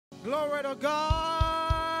Glory to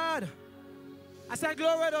God. I said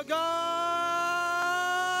glory to God.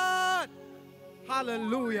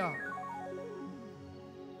 Hallelujah.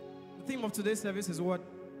 The theme of today's service is what?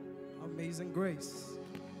 Amazing grace.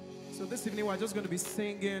 So this evening we're just going to be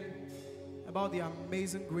singing about the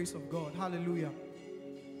amazing grace of God. Hallelujah.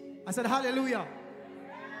 I said hallelujah.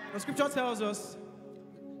 The scripture tells us,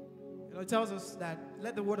 it tells us that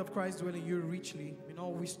let the word of Christ dwell in you richly in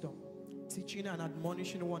all wisdom, teaching and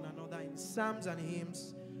admonishing one another in psalms and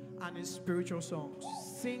hymns and in spiritual songs,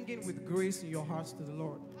 singing with grace in your hearts to the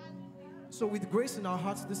Lord. So with grace in our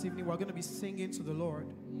hearts this evening, we're going to be singing to the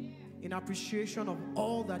Lord in appreciation of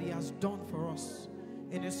all that He has done for us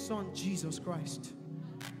in His Son, Jesus Christ.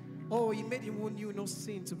 Oh, He made Him who knew no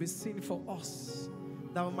sin to be sin for us,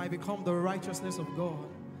 that we might become the righteousness of God.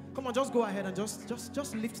 Come on, just go ahead and just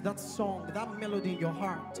lift that song, that melody in your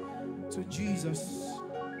heart to Jesus.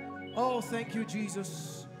 Oh, thank you,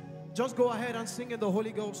 Jesus. Just go ahead and sing in the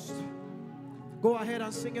Holy Ghost. Go ahead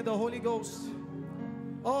and sing in the Holy Ghost.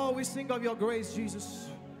 Oh, we sing of your grace, Jesus.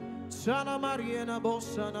 Sana Mariana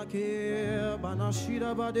Bosana Ke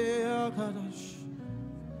Banashida Badea Kadash.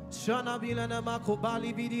 Shana Bilana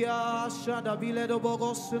Makobali Bidia Shada Biledo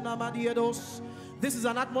Bogosuna Madiedos. This is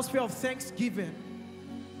an atmosphere of thanksgiving.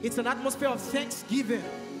 It's an atmosphere of thanksgiving.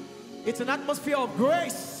 It's an atmosphere of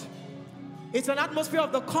grace. It's an atmosphere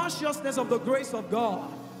of the consciousness of the grace of God.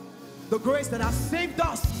 The grace that has saved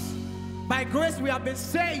us. By grace we have been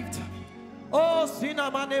saved. Oh,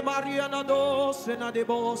 Sinamane Mariana do Sena de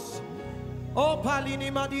Bos. Oh,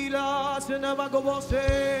 Palini Madila Senama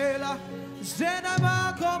Gobosela.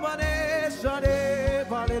 Zenama Kobane Sade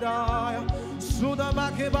Palidaya.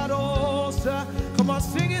 Sudama Kebarosa. Come on,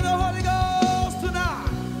 sing in the Holy Ghost tonight.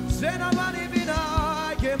 Zenamani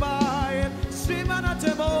Bina Kebaye. Simana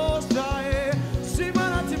Temosae.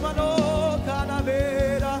 Simana Timano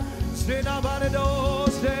Canavera. Zenamane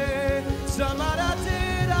Dose.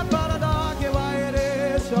 Samarate da Parada Kebaye.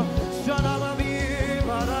 Shanamami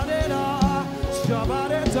Paradera.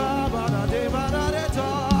 Shabareta Barade Baradeta.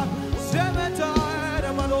 Semeta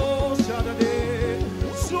Mano Shadade.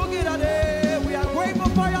 Sugirade. We are grateful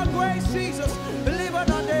for your grace, Jesus. Live on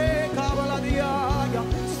a day, Kabaladia.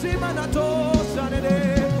 Simanato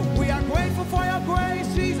Sanade. We are grateful for your grace,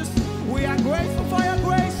 Jesus. We are grateful for your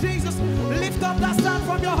grace, Jesus. Lift up that sound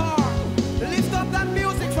from your heart. Lift up that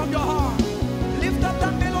music from your heart. Lift up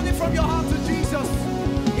that melody from your heart to Jesus.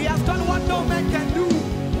 He has done what no man can do.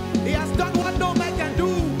 He has done what no man can do.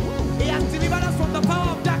 He has delivered us from the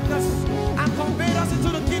power of darkness and conveyed us into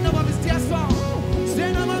the kingdom of His dear Son.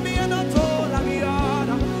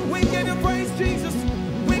 We give you praise, Jesus.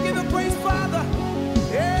 We give you praise, Father.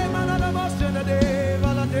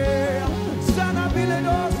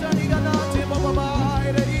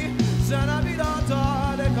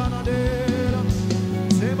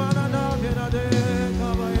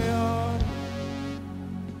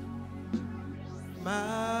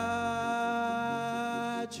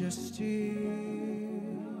 Majesty,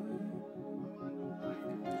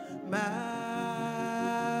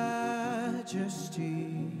 Majesty,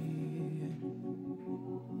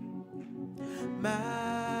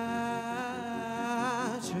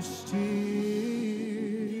 Majesty,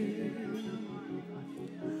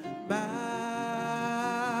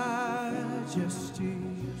 Majesty.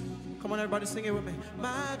 Come on, everybody, sing it with me.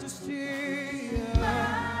 Majesty,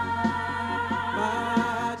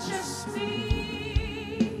 Majesty.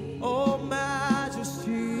 Oh,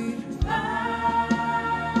 Majesty. Majesty.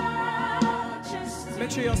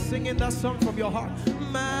 Make sure you're singing that song from your heart.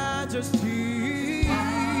 Majesty.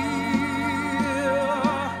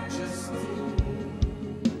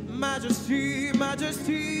 Majesty,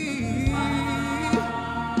 Majesty. Majesty.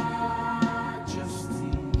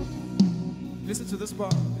 Listen to this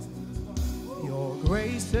part. Your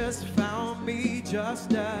grace has found me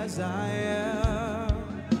just as I am.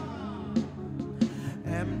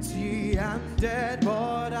 Empty and dead,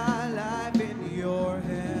 but alive in your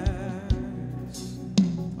hands.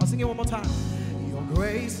 I'll sing it one more time. Your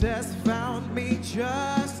grace has found me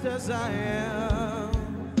just as I am.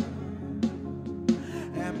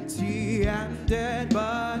 Empty and dead,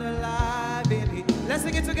 but alive in it. Let's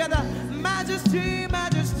sing it together. Majesty,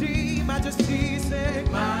 Majesty, Majesty,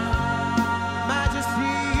 sing Majesty.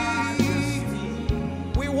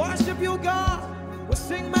 We worship you, God. We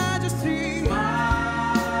sing Majesty.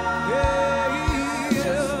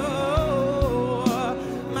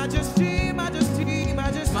 Majesty, Majesty,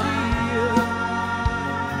 Majesty.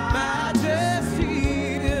 Majesty,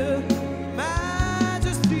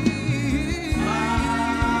 Majesty.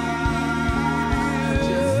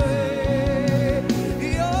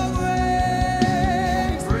 Your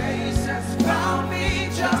grace.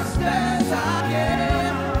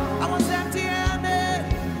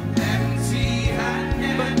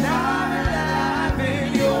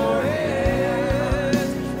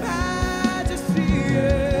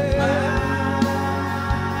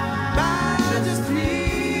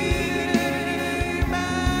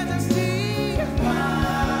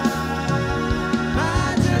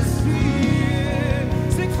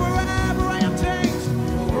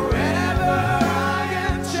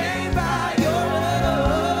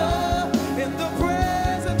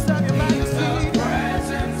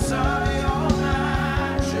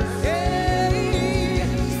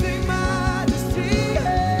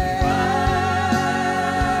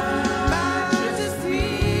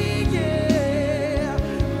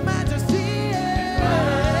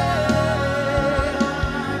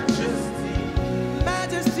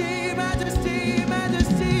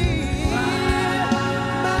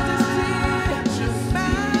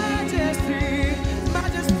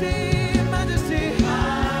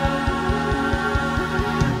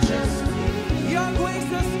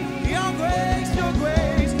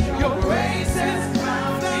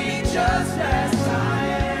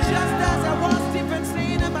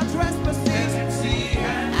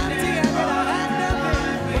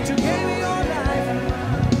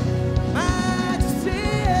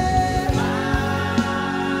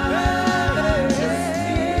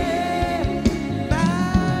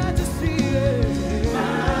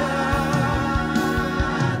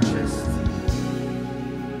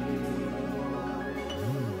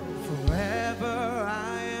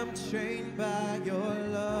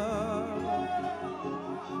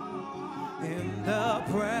 the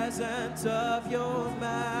presence of your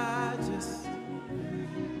majesty.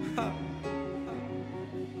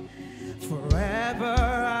 Forever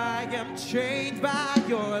I am changed by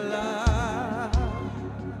your love.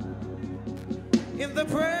 In the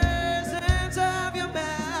presence of your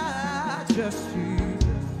majesty.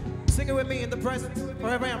 Sing it with me. In the presence,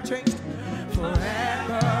 forever I am changed.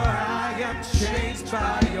 Forever I am changed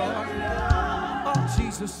by your love. Oh,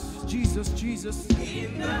 Jesus, Jesus, Jesus.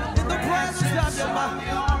 In the presence of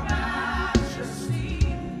your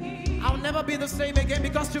majesty. I'll never be the same again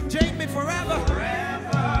because you've changed me forever.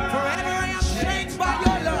 Forever I am changed by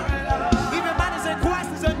your love. Even man is in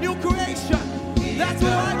Christ is a new creation. That's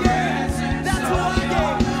what I get. That's what I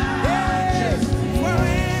get. Yes.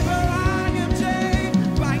 Forever I am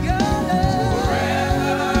changed by your love.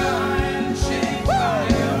 Forever I am changed by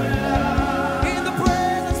your love. In the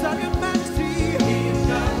presence of your majesty.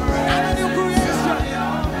 I'm a new creation.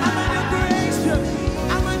 I'm a new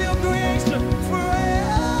creation. I'm a new creation.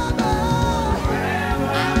 Forever.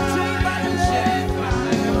 I'm changed by your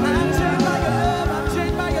love. I'm changed by your love. I'm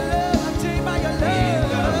changed by your love. I'm changed by your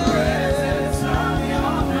love.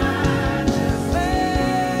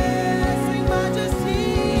 Sing Majesty.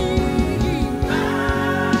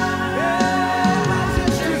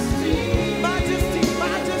 Majesty,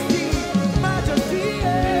 Majesty, Majesty,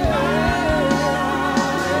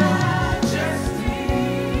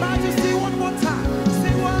 Majesty, one more time.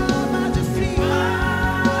 Sing one Majesty.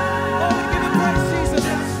 Oh, we give you praise, Jesus.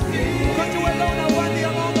 Because you alone are worthy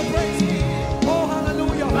of all the praise. Oh,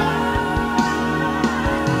 hallelujah.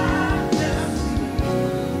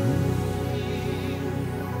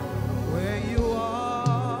 Where you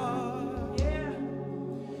are,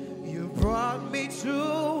 you brought me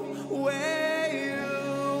to where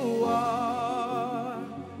you are.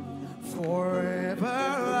 Forever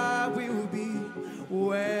I will be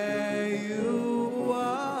where you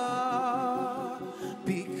are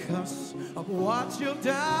because of what you've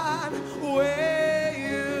done. Where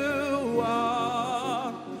you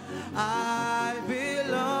are, I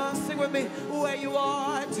belong. Sing with me. Where you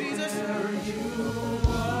are, Jesus.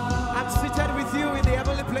 I'm seated with you in the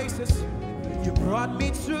heavenly places. You brought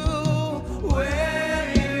me to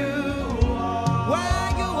where you are.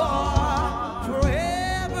 Where you are,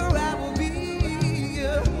 forever I will be.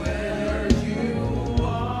 Where you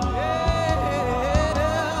are. Yeah.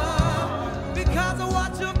 Because of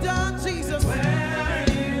what you've done, Jesus.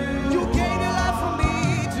 You gave your life for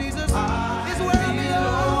me, Jesus. It's where I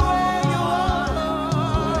belong.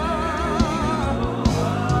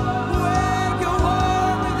 Where you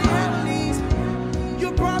are in the heavenlies.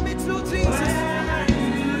 You brought me to Jesus.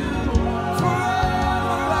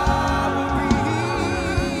 Forever I will be.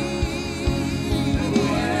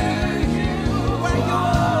 Where you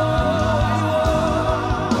are,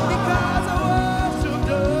 because of what you've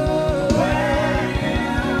done. Where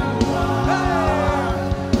you are,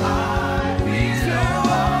 I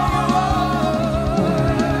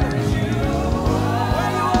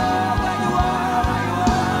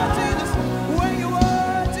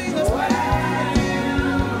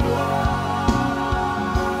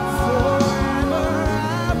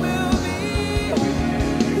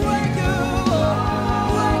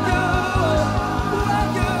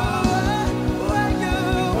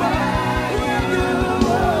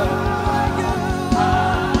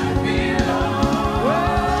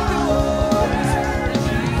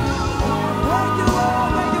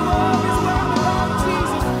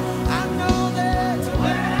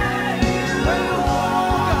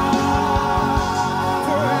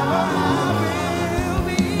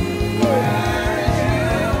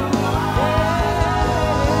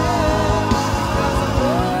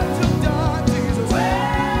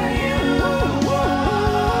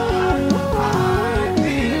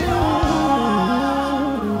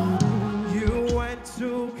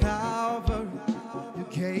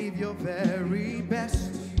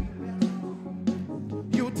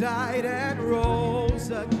died and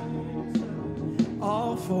rose again,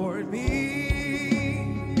 all for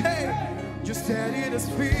me. Hey, you said it is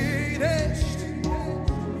finished.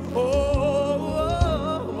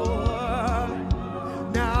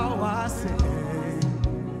 Now I sing.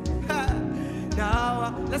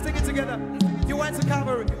 Let's sing it together. You went to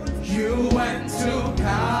Calvary. You went to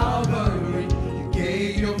Calvary. You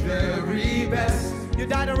gave your very best. You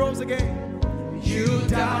died and rose again. You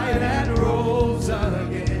died and rose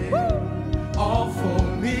again. Woo! All for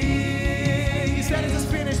me. You said it is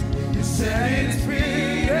finished. You said it is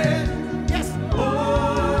finished. Yes.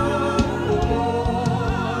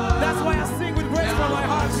 That's why I sing with grace from my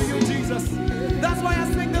heart to you, Jesus. That's why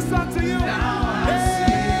I sing this song to you.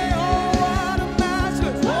 Hey, oh, what a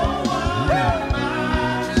matchless. Oh, what a matchless.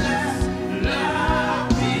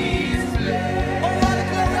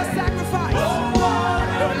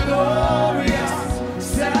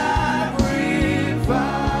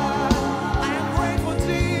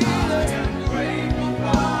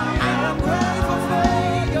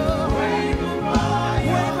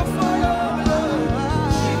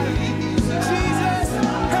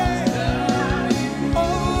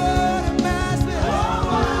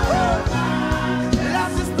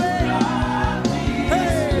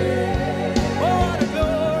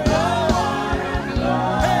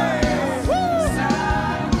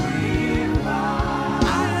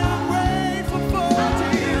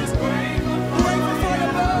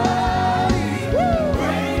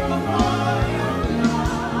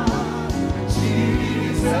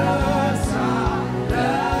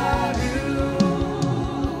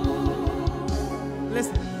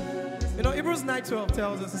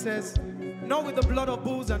 tells us, it says, not with the blood of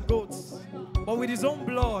bulls and goats, but with his own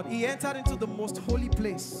blood, he entered into the most holy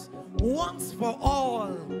place once for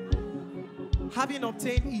all, having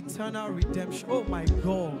obtained eternal redemption. Oh my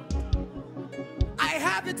God. I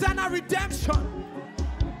have eternal redemption.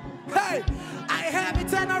 Hey, I have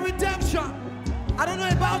eternal redemption. I don't know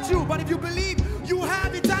about you, but if you believe you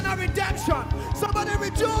have eternal redemption, somebody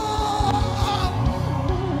rejoice.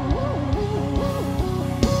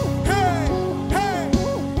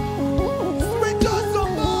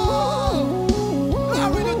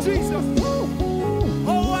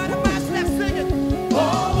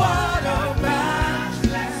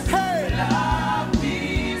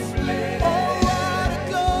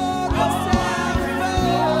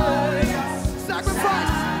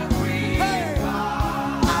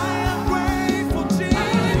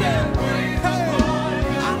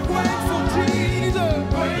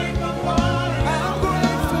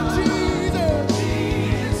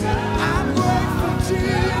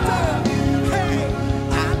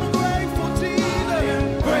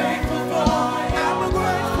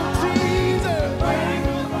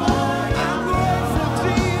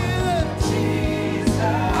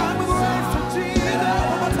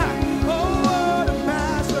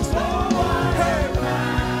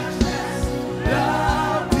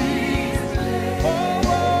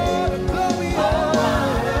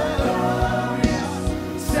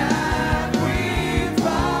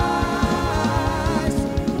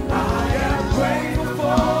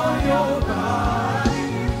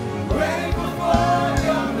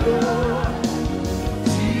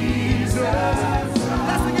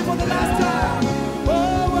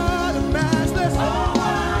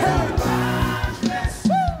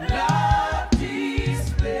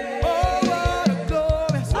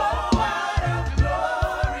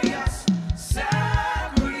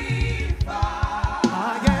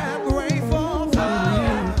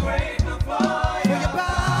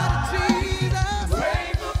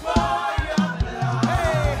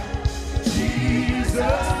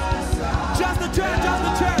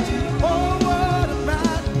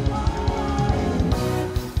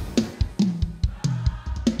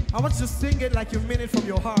 Like you mean it from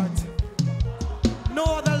your heart. No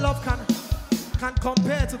other love can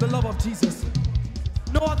compare to the love of Jesus.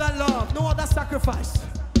 No other love, no other sacrifice.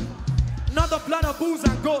 Not the blood of bulls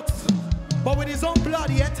and goats, but with his own blood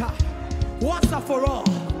he entered once and for all.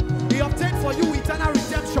 He obtained for you eternal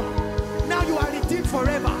redemption. Now you are redeemed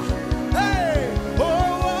forever. Hey,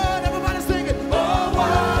 oh what, everybody sing it. Oh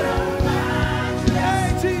what,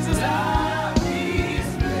 hey Jesus, I'm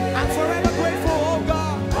forever grateful, oh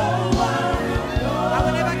God.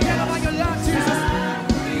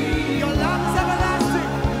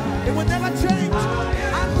 Never change.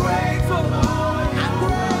 I'm grateful. I'm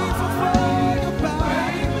grateful for your power.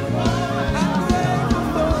 I'm grateful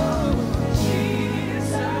for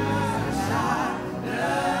Jesus. I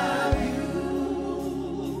love you.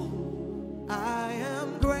 I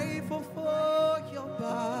am grateful for your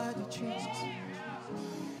body, Jesus.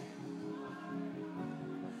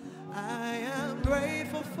 I am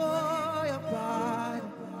grateful for your body.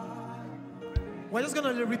 We're just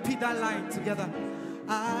gonna repeat that line together.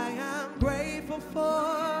 I am grateful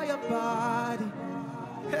for your body.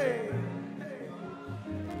 Hey.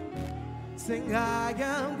 Sing, I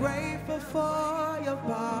am grateful for your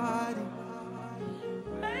body.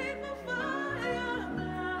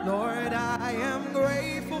 Lord, I am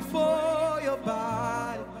grateful for your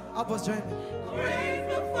body. Outburst, join me.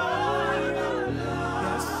 Grateful for your love.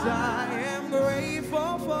 Yes, I am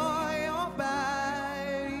grateful for your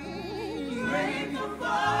body. Grateful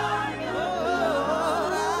for your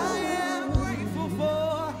love.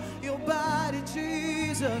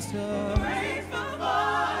 Jesus, grateful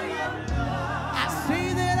for your love. I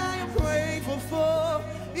say that I am grateful for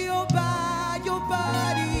your body, your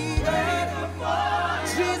body.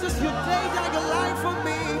 Jesus, you laid down your life for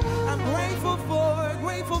me. I'm grateful for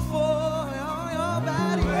your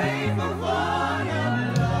body. Grateful for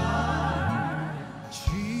your love.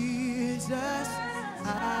 Jesus,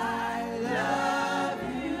 I love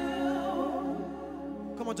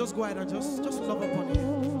you. Come on, just go ahead and just love upon him.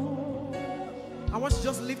 I want you to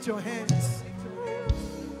just lift your hands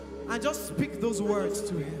and just speak those words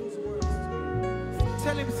to him.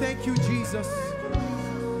 Tell him, thank you, Jesus.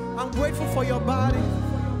 I'm grateful for your body.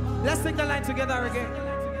 Let's sing the line together again.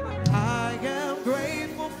 I am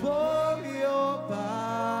grateful for your